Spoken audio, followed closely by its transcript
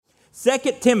2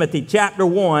 Timothy chapter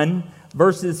 1,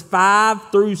 verses 5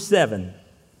 through 7.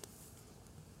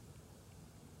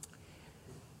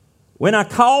 When I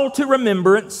call to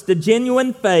remembrance the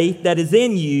genuine faith that is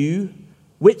in you,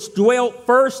 which dwelt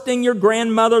first in your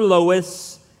grandmother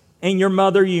Lois and your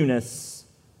mother Eunice,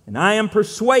 and I am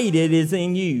persuaded is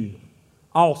in you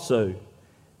also.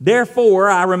 Therefore,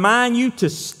 I remind you to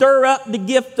stir up the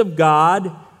gift of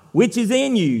God which is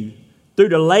in you through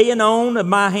the laying on of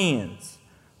my hands.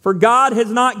 For God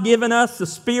has not given us the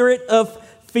spirit of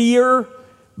fear,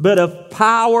 but of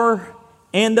power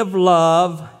and of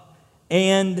love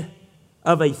and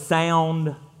of a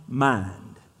sound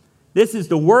mind. This is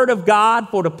the word of God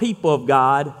for the people of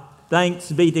God.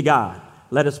 Thanks be to God.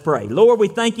 Let us pray. Lord, we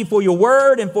thank you for your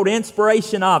word and for the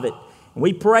inspiration of it. And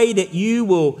we pray that you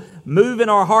will move in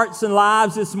our hearts and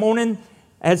lives this morning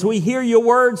as we hear your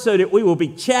word, so that we will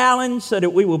be challenged, so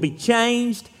that we will be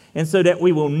changed, and so that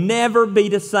we will never be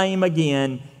the same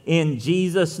again. In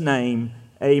Jesus' name,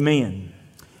 amen.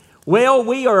 Well,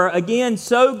 we are again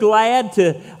so glad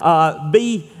to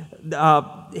be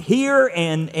here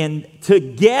and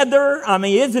together. I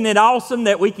mean, isn't it awesome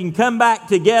that we can come back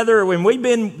together when we've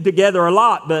been together a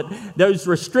lot, but those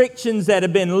restrictions that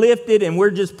have been lifted, and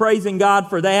we're just praising God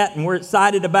for that, and we're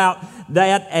excited about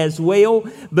that as well.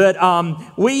 But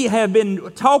we have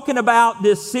been talking about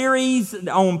this series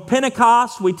on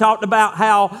Pentecost. We talked about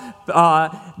how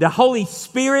the Holy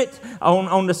Spirit,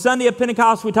 on the Sunday of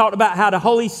Pentecost, we talked about how the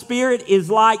Holy Spirit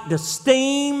is like the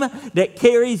steam that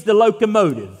carries the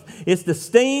locomotive. It's the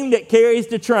steam that carries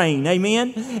the train.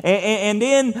 Amen? And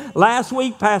then last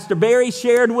week, Pastor Barry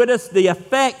shared with us the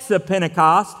effects of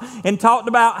Pentecost and talked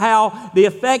about how the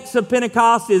effects of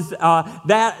Pentecost is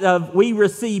that of we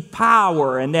receive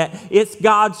power, and that it's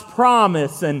God's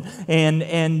promise, and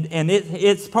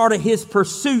it's part of His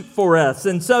pursuit for us.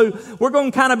 And so we're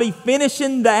going to kind of be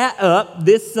finishing that up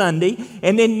this Sunday.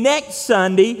 And then next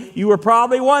Sunday, you were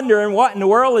probably wondering what in the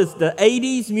world is the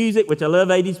 80s music, which I love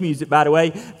 80s music, by the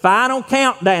way. Final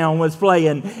Countdown was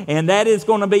playing, and that is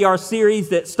going to be our series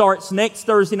that starts next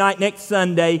Thursday night, next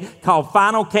Sunday, called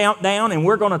Final Countdown. And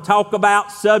we're going to talk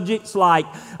about subjects like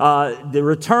the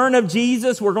return of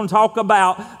Jesus. We're going to talk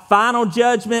about final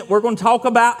judgment. We're going to talk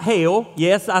about hell.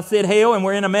 Yes, I said hell, and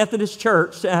we're in a Methodist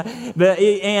church.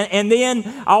 And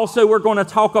then also we're going to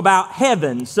talk about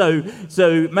heaven. So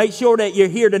make sure that you're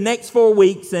here the next 4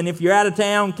 weeks, and if you're out of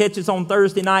town, catch us on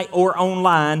Thursday night or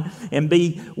online and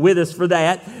be with us for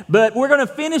that. But we're going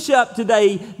to finish up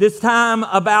today, this time,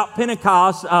 about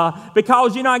Pentecost,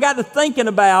 because, I got to thinking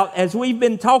about, as we've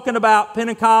been talking about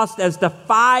Pentecost as the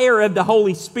fire of the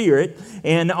Holy Spirit,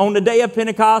 and on the day of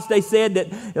Pentecost, they said that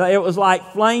it was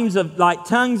like like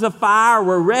tongues of fire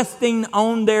were resting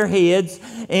on their heads.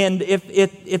 And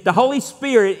if the Holy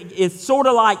Spirit is sort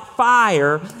of like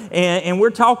fire, and we're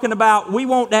talking about, we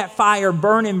want that fire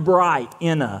burning bright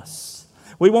in us.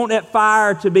 We want that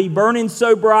fire to be burning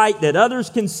so bright that others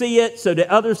can see it, so that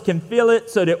others can feel it,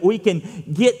 so that we can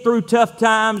get through tough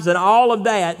times and all of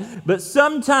that. But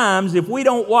sometimes, if we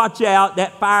don't watch out,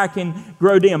 that fire can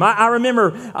grow dim. I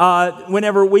remember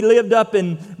whenever we lived up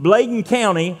in Bladen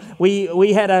County,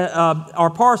 we had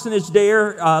our parsonage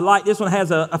there, like this one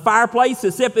has a fireplace,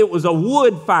 except it was a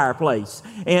wood fireplace.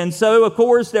 And so, of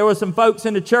course, there were some folks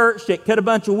in the church that cut a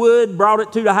bunch of wood, brought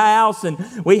it to the house, and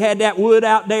we had that wood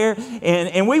out there.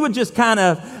 And we would just kind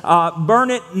of burn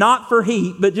it, not for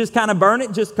heat, but just kind of burn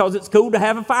it just because it's cool to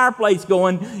have a fireplace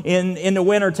going in the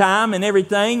wintertime and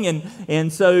everything.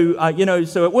 And so,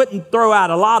 so it wouldn't throw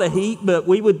out a lot of heat, but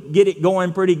we would get it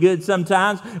going pretty good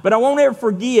sometimes. But I won't ever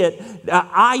forget, the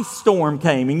ice storm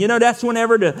came. And, that's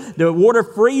whenever the water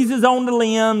freezes on the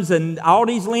limbs and all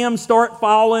these limbs start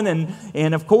falling.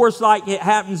 And of course, like it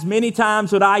happens many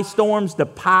times with ice storms, the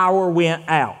power went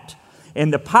out.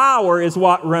 And the power is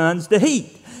what runs the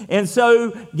heat. And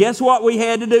so guess what we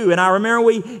had to do? And I remember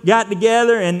we got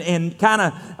together and kind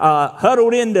of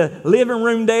huddled in the living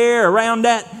room there around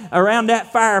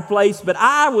that fireplace. But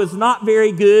I was not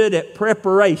very good at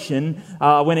preparation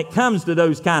when it comes to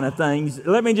those kind of things.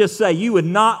 Let me just say, you would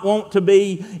not want to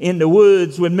be in the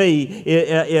woods with me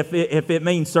if it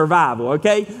means survival,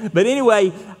 okay? But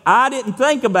anyway, I didn't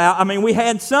think about, we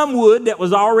had some wood that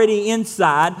was already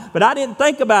inside, but I didn't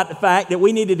think about the fact that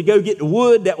we needed to go get the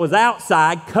wood that was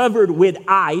outside covered with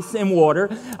ice and water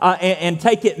and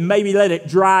take it and maybe let it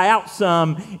dry out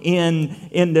some in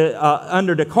the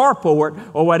under the carport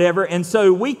or whatever. And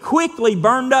so we quickly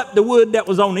burned up the wood that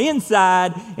was on the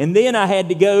inside, and then I had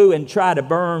to go and try to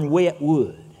burn wet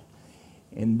wood.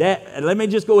 And that, let me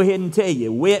just go ahead and tell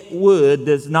you, wet wood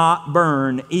does not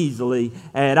burn easily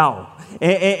at all.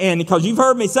 And because you've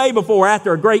heard me say before,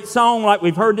 after a great song like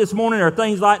we've heard this morning or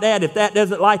things like that, if that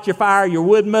doesn't light your fire, your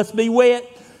wood must be wet.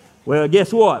 Well,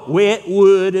 guess what? Wet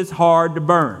wood is hard to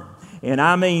burn. And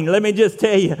I mean, let me just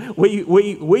tell you,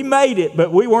 we made it,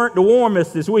 but we weren't the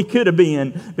warmest as we could have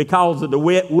been because of the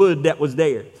wet wood that was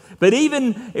there. But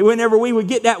even whenever we would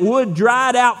get that wood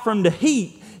dried out from the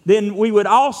heat, then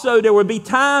there would be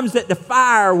times that the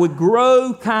fire would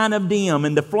grow kind of dim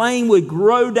and the flame would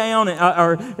grow down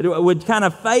or it would kind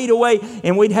of fade away,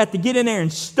 and we'd have to get in there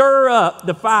and stir up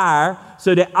the fire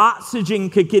so that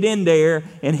oxygen could get in there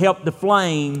and help the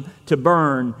flame to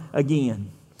burn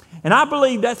again. And I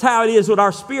believe that's how it is with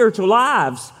our spiritual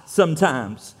lives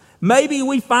sometimes. Maybe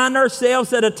we find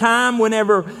ourselves at a time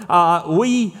whenever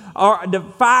the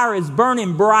fire is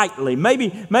burning brightly. Maybe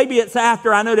it's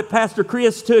after, I know that Pastor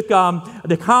Chris took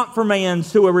the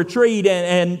confirmands to a retreat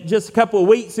and just a couple of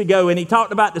weeks ago, and he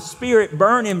talked about the Spirit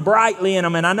burning brightly in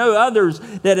them. And I know others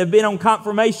that have been on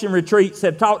confirmation retreats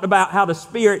have talked about how the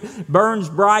Spirit burns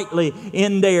brightly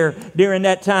in there during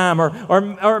that time.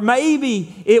 Or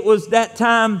maybe it was that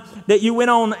time that you went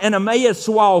on an Emmaus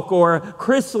walk or a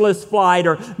chrysalis flight,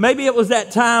 or maybe it was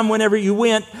that time whenever you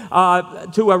went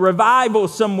to a revival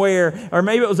somewhere, or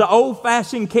maybe it was an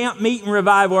old-fashioned camp meeting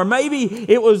revival, or maybe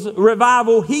it was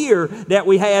revival here that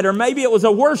we had, or maybe it was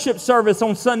a worship service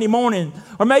on Sunday morning,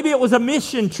 or maybe it was a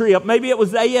mission trip, maybe it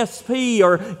was ASP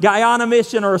or Guyana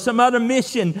Mission or some other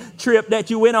mission trip that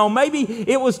you went on. Maybe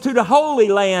it was to the Holy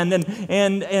Land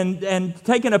and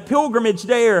taking a pilgrimage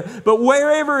there. But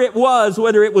wherever it was,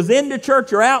 whether it was in the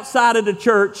church or outside of the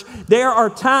church, there are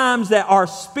times that our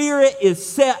spirit is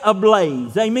set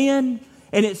ablaze. Amen?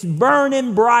 And it's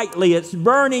burning brightly. It's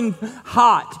burning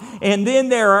hot. And then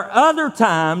there are other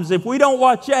times, if we don't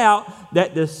watch out,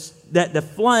 that the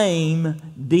flame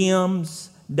dims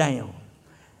down.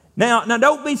 Now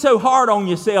don't be so hard on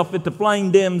yourself if the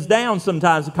flame dims down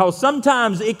sometimes, because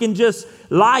sometimes it can just,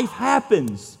 life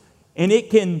happens and it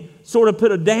can sort of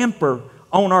put a damper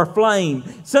on our flame.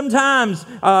 Sometimes,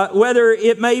 whether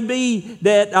it may be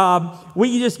that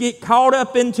we just get caught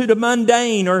up into the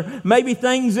mundane, or maybe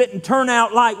things didn't turn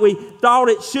out like we thought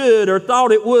it should or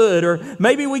thought it would, or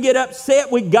maybe we get upset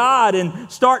with God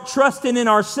and start trusting in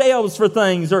ourselves for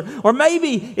things, or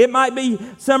maybe it might be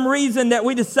some reason that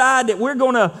we decide that we're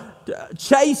going to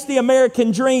chase the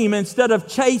American dream instead of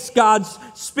chase God's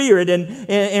Spirit,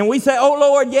 and we say, oh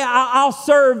Lord, yeah, I'll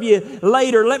serve you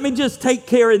later, let me just take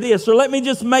care of this, or let me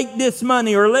just make this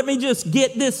money, or let me just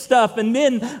get this stuff, and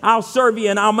then I'll serve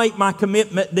you and I'll make my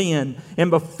commitment then.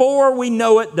 And before we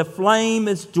know it, the flame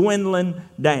is dwindling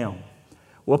down.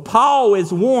 Well, Paul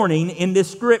is warning in this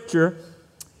scripture,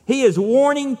 he is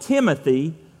warning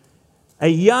Timothy, a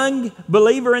young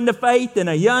believer in the faith and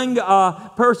a young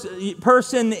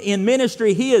person in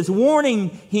ministry. He is warning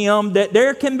him that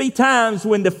there can be times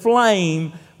when the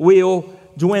flame will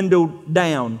dwindle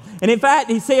down. And in fact,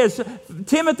 he says,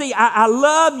 Timothy, I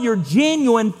love your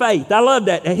genuine faith. I love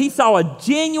that. He saw a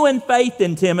genuine faith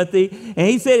in Timothy. And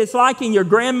he said it's like in your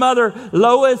grandmother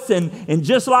Lois and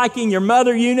just like in your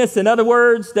mother Eunice. In other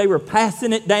words, they were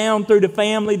passing it down through the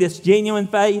family, this genuine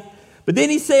faith. But then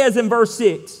he says in verse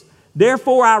 6,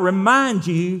 therefore, I remind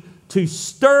you to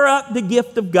stir up the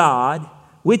gift of God,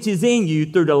 which is in you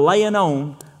through the laying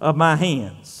on of my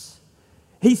hands.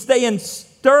 He's saying,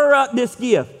 stir up this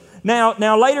gift.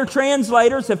 Now, later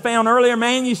translators have found earlier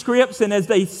manuscripts, and as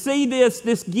they see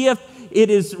this gift, it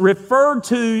is referred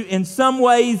to in some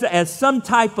ways as some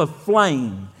type of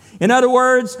flame. In other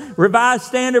words, Revised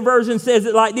Standard Version says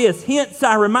it like this: hence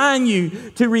I remind you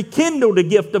to rekindle the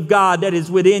gift of God that is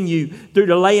within you through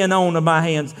the laying on of my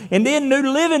hands. And then New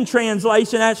Living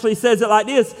Translation actually says it like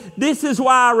this: this is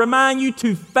why I remind you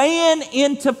to fan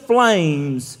into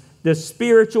flames the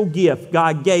spiritual gift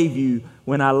God gave you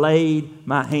when I laid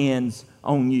my hands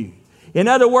on you. In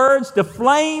other words, the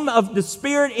flame of the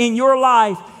Spirit in your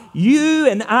life, you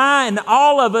and I and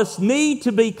all of us need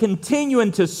to be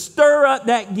continuing to stir up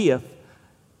that gift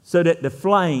so that the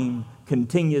flame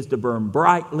continues to burn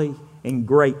brightly and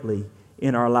greatly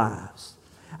in our lives.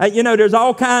 There's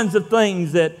all kinds of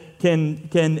things that can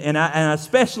and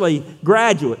especially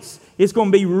graduates. It's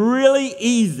going to be really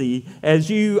easy as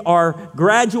you are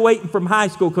graduating from high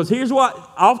school, because here's what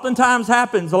oftentimes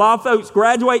happens. A lot of folks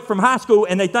graduate from high school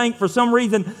and they think for some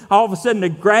reason all of a sudden they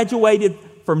graduated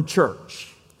from church.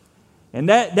 And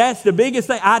that's the biggest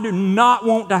thing I do not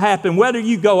want to happen, whether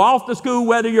you go off to school,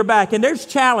 whether you're back. And there's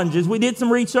challenges. We did some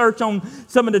research on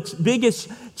some of the biggest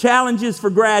challenges for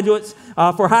graduates.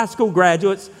 for high school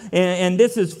graduates. And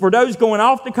this is for those going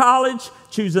off to college,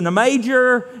 choosing a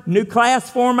major, new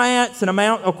class formats, an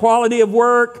amount of quality of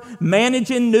work,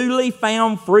 managing newly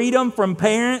found freedom from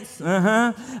parents,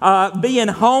 being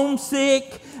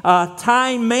homesick,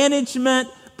 time management,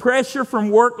 pressure from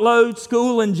workload,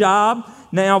 school, and job.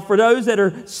 Now, for those that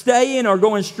are staying or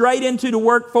going straight into the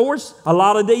workforce, a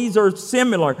lot of these are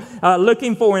similar.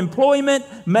 Looking for employment,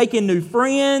 making new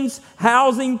friends,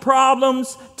 housing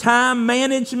problems, time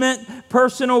management,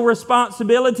 personal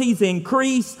responsibilities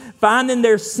increase, finding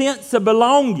their sense of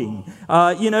belonging.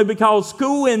 Because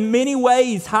school in many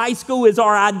ways, high school is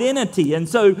our identity. And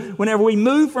so whenever we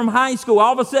move from high school,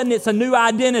 all of a sudden it's a new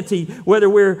identity, whether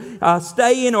we're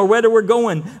staying or whether we're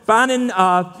going.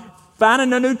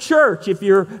 Finding a new church if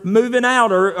you're moving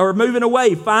out or moving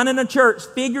away. Finding a church,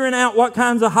 figuring out what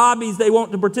kinds of hobbies they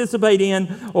want to participate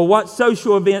in or what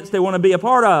social events they want to be a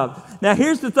part of. Now,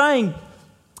 here's the thing.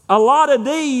 A lot of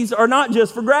these are not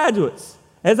just for graduates.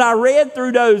 As I read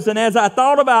through those and as I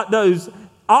thought about those,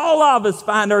 all of us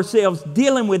find ourselves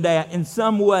dealing with that in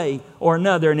some way or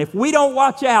another. And if we don't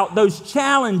watch out, those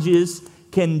challenges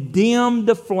can dim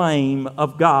the flame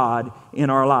of God in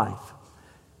our life.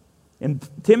 And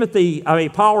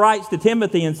Paul writes to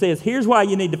Timothy and says, here's why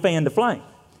you need to fan the flame.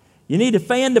 You need to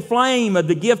fan the flame of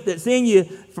the gift that's in you.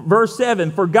 Verse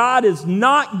 7, for God has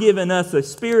not given us a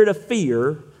spirit of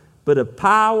fear, but of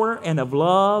power and of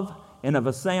love and of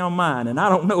a sound mind. And I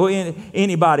don't know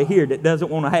anybody here that doesn't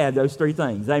want to have those three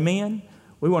things. Amen?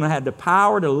 We want to have the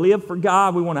power to live for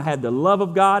God. We want to have the love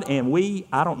of God. And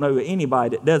I don't know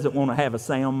anybody that doesn't want to have a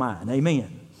sound mind.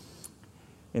 Amen?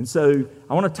 And so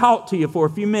I want to talk to you for a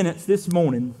few minutes this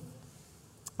morning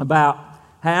about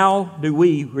how do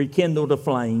we rekindle the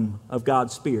flame of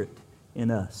God's Spirit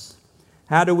in us.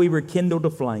 How do we rekindle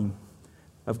the flame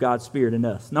of God's Spirit in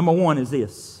us? Number one is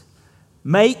this.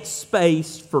 Make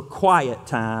space for quiet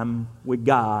time with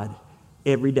God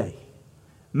every day.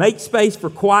 Make space for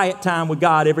quiet time with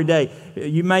God every day.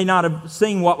 You may not have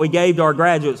seen what we gave to our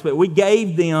graduates, but we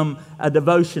gave them a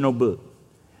devotional book.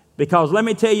 Because let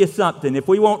me tell you something, if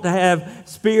we want to have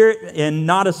spirit and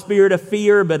not a spirit of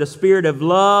fear, but a spirit of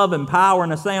love and power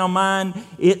and a sound mind,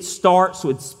 it starts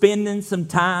with spending some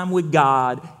time with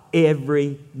God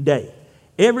every day.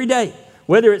 Every day.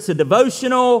 Whether it's a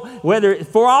devotional,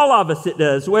 for all of us it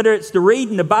does, whether it's to read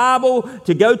in the Bible,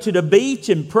 to go to the beach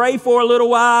and pray for a little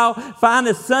while, find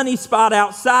a sunny spot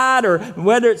outside, or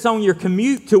whether it's on your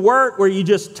commute to work where you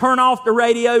just turn off the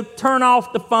radio, turn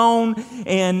off the phone,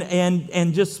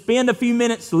 and just spend a few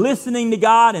minutes listening to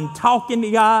God and talking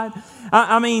to God.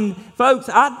 I mean, folks,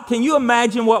 can you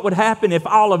imagine what would happen if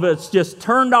all of us just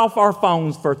turned off our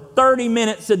phones for 30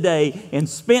 minutes a day and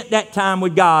spent that time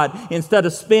with God instead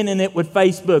of spending it with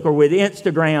Facebook or with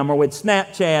Instagram or with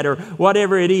Snapchat or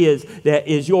whatever it is that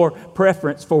is your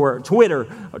preference for Twitter,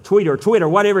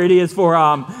 whatever it is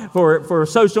for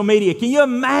social media. Can you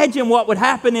imagine what would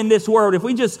happen in this world if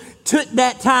we just took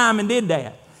that time and did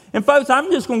that? And folks, I'm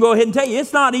just going to go ahead and tell you,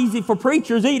 it's not easy for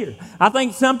preachers either. I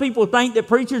think some people think that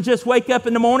preachers just wake up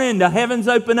in the morning and the heavens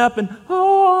open up and,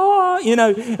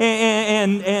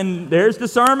 and there's the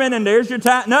sermon and there's your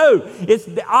time. No, it's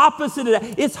the opposite of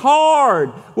that. It's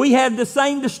hard. We have the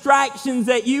same distractions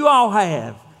that you all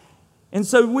have. And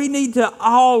so we need to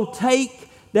all take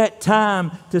that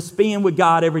time to spend with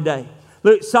God every day.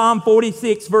 Look, Psalm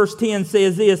 46 verse 10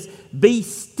 says this, be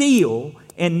still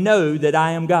and know that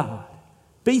I am God.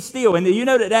 Be still. And you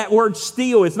know that word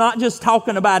still is not just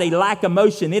talking about a lack of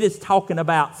motion. It is talking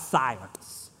about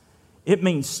silence. It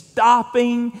means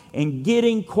stopping and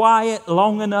getting quiet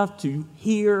long enough to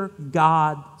hear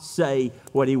God say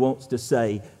what He wants to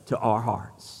say to our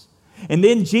hearts. And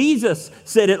then Jesus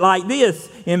said it like this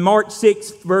in Mark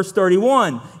 6 verse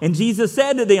 31. And Jesus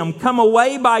said to them, come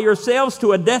away by yourselves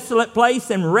to a desolate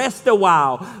place and rest a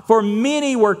while. For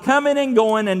many were coming and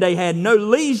going and they had no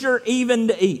leisure even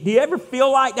to eat. Do you ever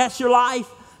feel like that's your life?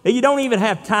 That you don't even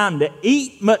have time to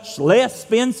eat, much less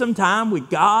spend some time with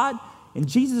God? And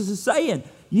Jesus is saying,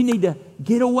 you need to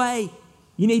get away.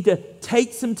 You need to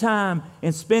take some time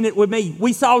and spend it with me.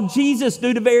 We saw Jesus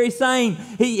do the very same.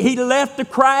 He left the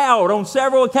crowd on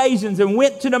several occasions and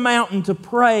went to the mountain to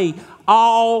pray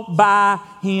all by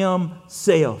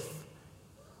himself.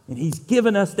 And he's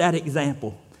given us that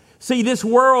example. See, this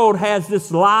world has this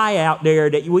lie out there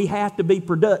that we have to be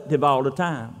productive all the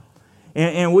time.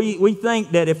 And we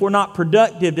think that if we're not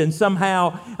productive, then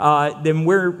somehow then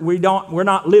we're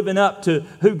not living up to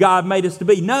who God made us to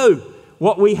be. No.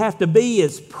 What we have to be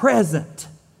is present.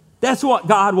 That's what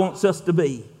God wants us to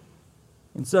be.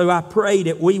 And so I pray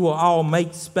that we will all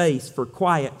make space for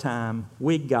quiet time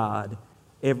with God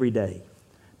every day.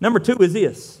 Number 2 is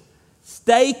this: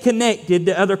 stay connected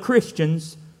to other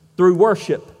Christians through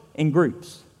worship in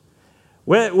groups.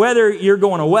 Whether you're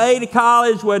going away to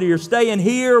college, whether you're staying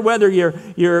here, whether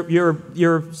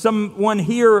you're someone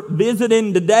here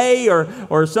visiting today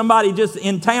or somebody just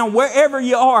in town, wherever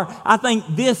you are, I think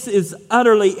this is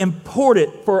utterly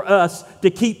important for us to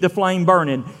keep the flame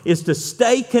burning, is to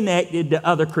stay connected to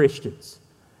other Christians.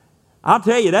 I'll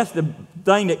tell you, that's the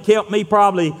thing that kept me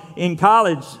probably in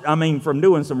college, from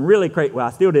doing some really crazy, well, I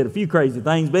still did a few crazy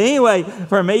things, but anyway,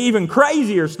 for me, even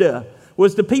crazier stuff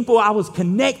was the people I was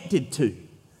connected to,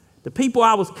 the people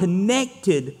I was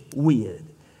connected with.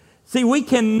 See, we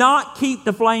cannot keep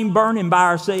the flame burning by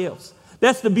ourselves.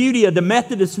 That's the beauty of the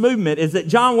Methodist movement, is that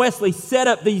John Wesley set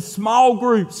up these small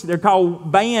groups. They're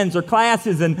called bands or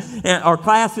classes, and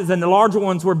the larger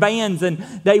ones were bands, and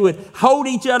they would hold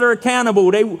each other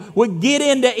accountable. They would get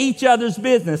into each other's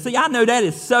business. See, I know that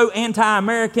is so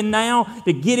anti-American now,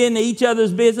 to get into each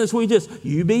other's business. We just,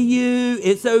 you be you,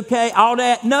 it's okay, all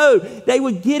that. No, they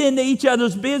would get into each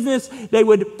other's business. They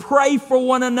would pray for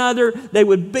one another. They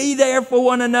would be there for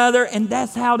one another, and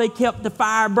that's how they kept the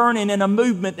fire burning in a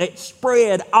movement that spread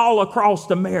all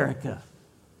across America.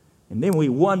 And then we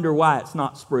wonder why it's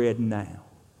not spread now.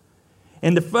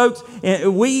 And the folks,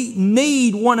 we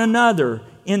need one another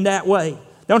in that way.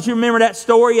 Don't you remember that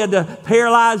story of the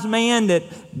paralyzed man that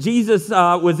Jesus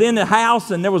was in the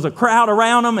house and there was a crowd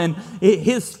around him, and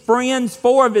his friends,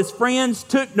 4 of his friends,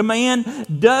 took the man,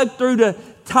 dug through the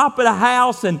top of the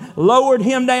house and lowered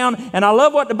him down. And I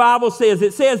love what the Bible says.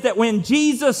 It says that when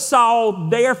Jesus saw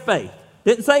their faith,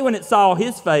 didn't say when it saw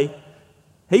his faith,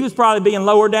 he was probably being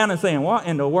lowered down and saying, what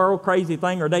in the world crazy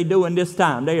thing are they doing this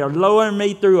time? They are lowering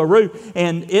me through a roof.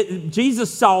 And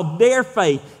Jesus saw their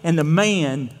faith, and the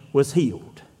man was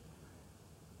healed.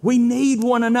 We need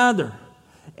one another.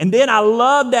 And then I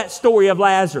love that story of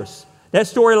Lazarus. That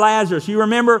story of Lazarus. You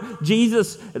remember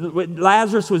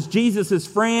Lazarus was Jesus'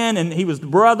 friend, and he was the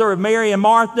brother of Mary and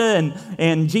Martha,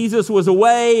 and Jesus was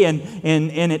away, and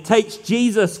it takes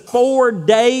Jesus 4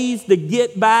 days to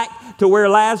get back to where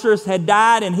Lazarus had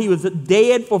died, and he was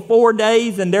dead for 4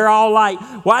 days, and they're all like,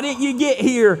 why didn't you get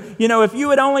here? You know, if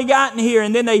you had only gotten here.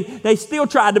 And then they still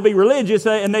tried to be religious,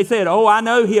 and they said, oh, I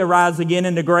know he'll rise again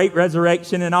in the great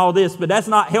resurrection and all this, but that's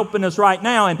not helping us right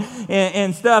now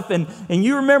and stuff. And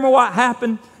you remember what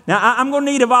happened? Now, I'm going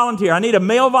to need a volunteer. I need a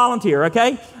male volunteer,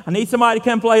 okay? I need somebody to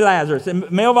come play Lazarus. A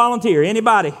male volunteer.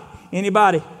 Anybody?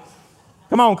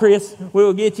 Come on, Chris.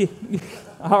 We'll get you.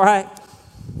 All right,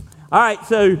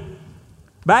 so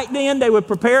back then, they would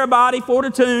prepare a body for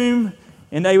the tomb,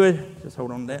 and they would, just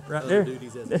hold on to that right there.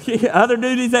 Other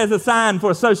duties as a sign for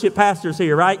associate pastors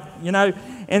here, right? You know,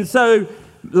 and so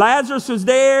Lazarus was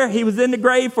there. He was in the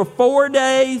grave for 4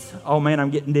 days. Oh, man,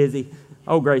 I'm getting dizzy.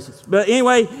 Oh, gracious. But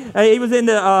anyway, he was in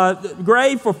the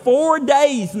grave for 4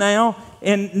 days now,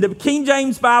 and the King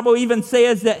James Bible even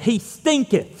says that he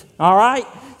stinketh, all right?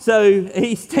 So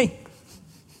he stinketh.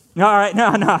 All right,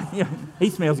 no,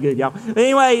 he smells good, y'all.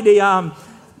 Anyway,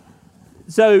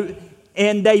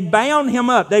 and they bound him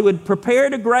up. They would prepare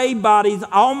the grave bodies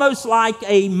almost like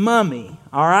a mummy,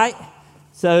 all right?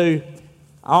 So,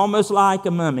 almost like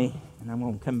a mummy. And I'm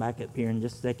going to come back up here in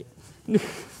just a second.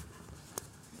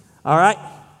 All right?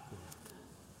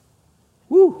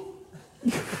 Woo!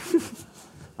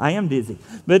 I am dizzy.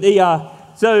 But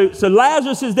so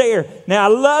Lazarus is there. Now, I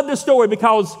love the story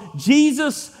because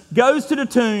Jesus goes to the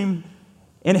tomb,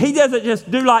 and he doesn't just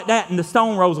do like that and the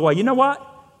stone rolls away. You know what?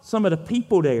 Some of the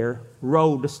people there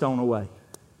rolled the stone away.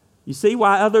 You see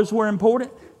why others were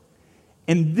important?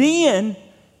 And then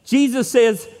Jesus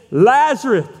says,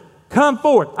 Lazarus, come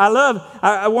forth. I love,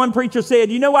 one preacher said,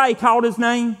 you know why he called his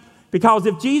name? Because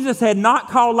if Jesus had not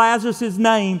called Lazarus his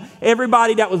name,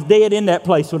 everybody that was dead in that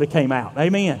place would have came out.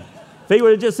 Amen. If he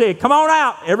would have just said, come on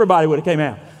out, everybody would have came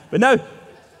out. But no,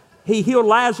 he healed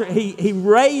Lazarus. He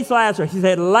raised Lazarus. He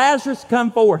said, Lazarus,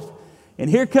 come forth. And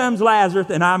here comes Lazarus.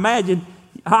 And I imagine,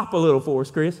 hop a little for us,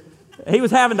 Chris. He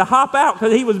was having to hop out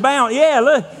because he was bound. Yeah,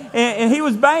 look. And he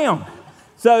was bound.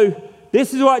 So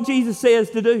this is what Jesus says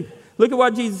to do. Look at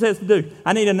what Jesus says to do.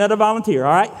 I need another volunteer,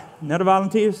 all right? Another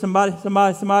volunteer, somebody.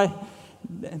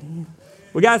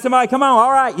 We got somebody, come on,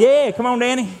 all right. Yeah, come on,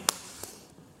 Danny.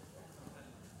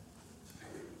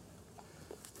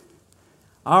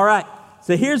 All right.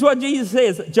 So here's what Jesus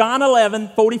says, John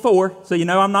 11:44. So you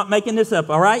know I'm not making this up,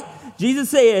 all right? Jesus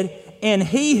said, and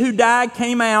he who died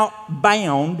came out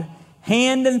bound,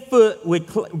 hand and foot with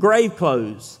grave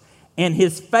clothes, and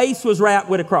his face was wrapped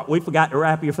with a cloth. We forgot to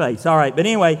wrap your face. All right, but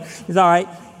anyway, it's all right.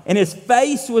 And his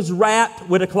face was wrapped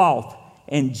with a cloth.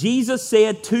 And Jesus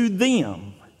said to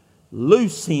them,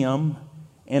 loose him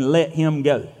and let him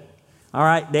go. All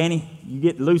right, Danny, you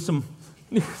get to loose them.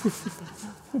 You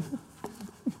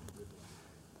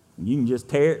can just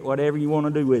tear it, whatever you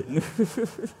want to do with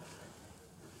it.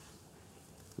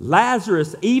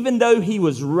 Lazarus, even though he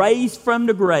was raised from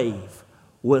the grave,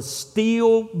 was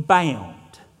still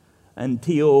bound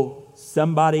until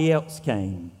somebody else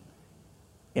came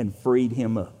and freed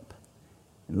him up.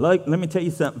 And let me tell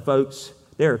you something, folks.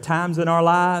 There are times in our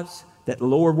lives that the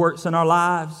Lord works in our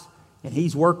lives, and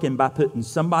he's working by putting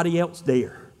somebody else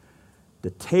there to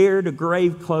tear the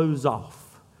grave clothes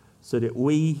off so that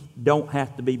we don't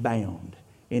have to be bound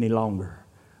any longer.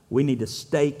 We need to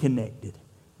stay connected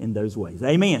in those ways.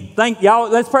 Amen. Thank y'all.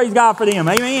 Let's praise God for them.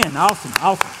 Amen. Awesome.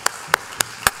 Awesome.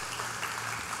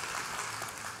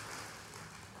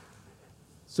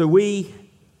 So we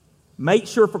make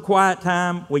sure for quiet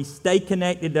time we stay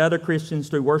connected to other Christians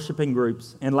through worshiping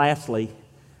groups. And lastly,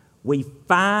 we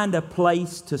find a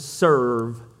place to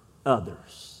serve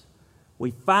others.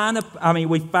 We find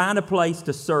a place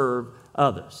to serve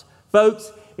others.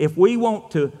 Folks, if we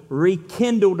want to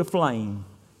rekindle the flame,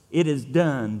 it is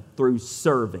done through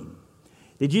serving.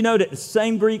 Did you know that the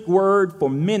same Greek word for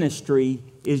ministry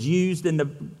is used in the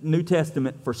New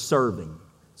Testament for serving?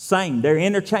 Same, they're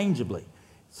interchangeably.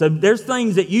 So there's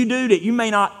things that you do that you may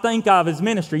not think of as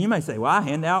ministry. You may say, well, I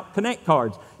hand out Connect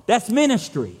cards. That's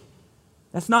ministry.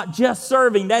 That's not just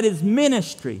serving, that is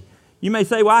ministry. You may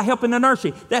say, well, I help in the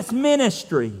nursery. That's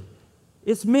ministry.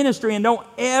 It's ministry, and don't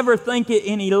ever think it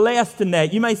any less than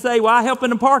that. You may say, well, I help in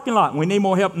the parking lot. We need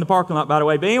more help in the parking lot, by the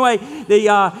way. But anyway,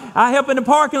 I help in the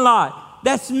parking lot.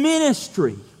 That's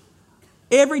ministry.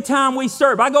 Every time we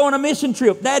serve, I go on a mission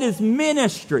trip. That is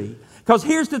ministry. Because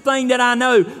here's the thing that I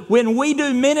know. When we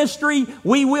do ministry,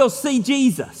 we will see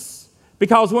Jesus.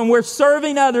 Because when we're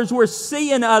serving others, we're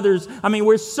seeing others.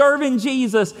 We're serving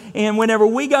Jesus. And whenever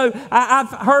we go, I've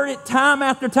heard it time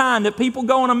after time that people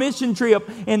go on a mission trip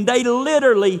and they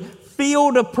literally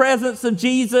feel the presence of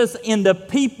Jesus in the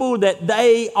people that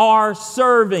they are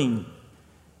serving.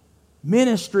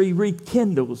 Ministry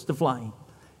rekindles the flame.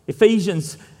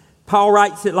 Paul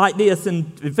writes it like this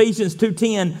in Ephesians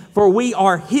 2:10, for we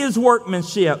are his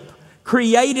workmanship,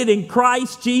 created in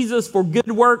Christ Jesus for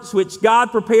good works, which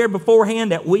God prepared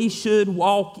beforehand that we should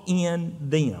walk in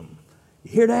them.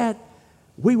 You hear that?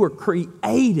 We were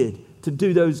created to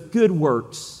do those good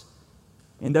works,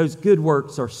 and those good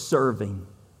works are serving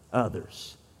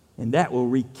others. And that will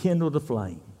rekindle the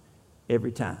flame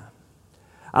every time.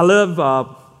 I love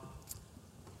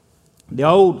the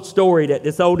old story that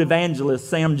this old evangelist,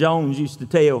 Sam Jones, used to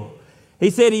tell. He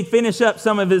said he'd finish up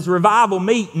some of his revival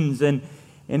meetings, and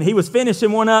he was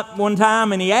finishing one up one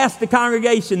time, and he asked the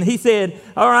congregation, he said,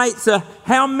 all right, so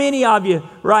how many of you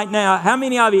right now,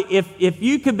 if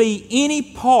you could be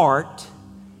any part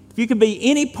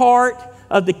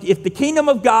of if the kingdom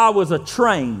of God was a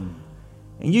train,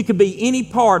 and you could be any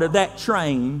part of that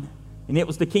train, and it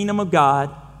was the kingdom of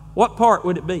God, what part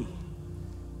would it be?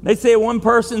 They said one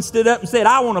person stood up and said,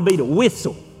 I want to be the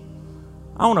whistle.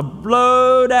 I want to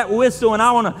blow that whistle, and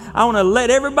I want to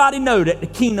let everybody know that the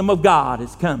kingdom of God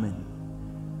is coming.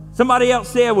 Somebody else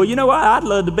said, well, you know what? I'd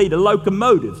love to be the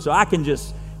locomotive so I can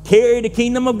just carry the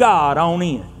kingdom of God on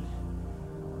in.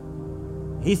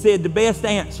 He said the best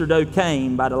answer, though,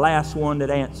 came by the last one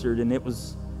that answered, and it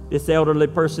was this elderly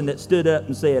person that stood up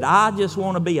and said, I just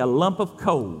want to be a lump of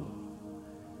coal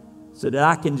so that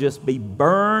I can just be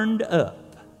burned up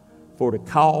for the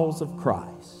cause of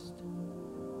Christ.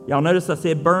 Y'all notice I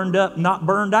said burned up, not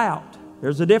burned out.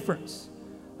 There's a difference.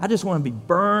 I just want to be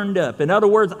burned up. In other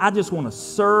words, I just want to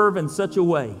serve in such a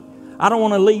way. I don't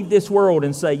want to leave this world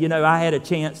and say, I had a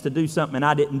chance to do something and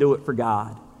I didn't do it for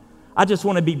God. I just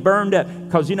want to be burned up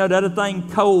because, the other thing,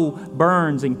 coal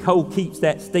burns and coal keeps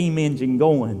that steam engine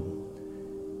going.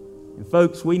 And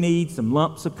folks, we need some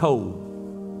lumps of coal.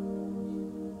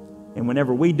 And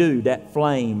whenever we do, that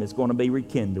flame is going to be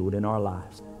rekindled in our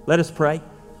lives. Let us pray.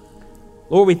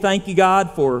 Lord, we thank you,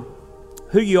 God, for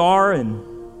who you are and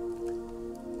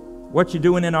what you're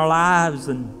doing in our lives.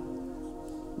 And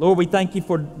Lord, we thank you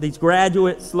for these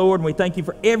graduates, Lord, and we thank you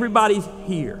for everybody's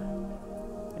here.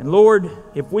 And Lord,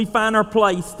 if we find our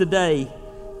place today,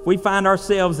 if we find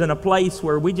ourselves in a place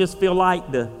where we just feel like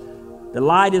the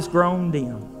light has grown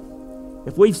dim,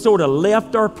 if we've sort of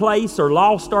left our place or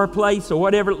lost our place or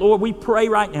whatever, Lord, we pray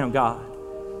right now, God,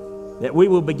 that we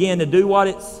will begin to do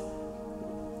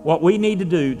what we need to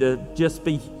do to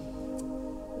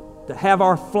have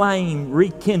our flame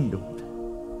rekindled.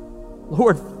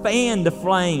 Lord, fan the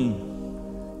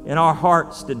flame in our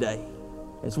hearts today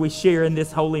as we share in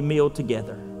this holy meal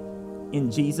together. In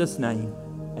Jesus' name,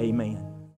 amen.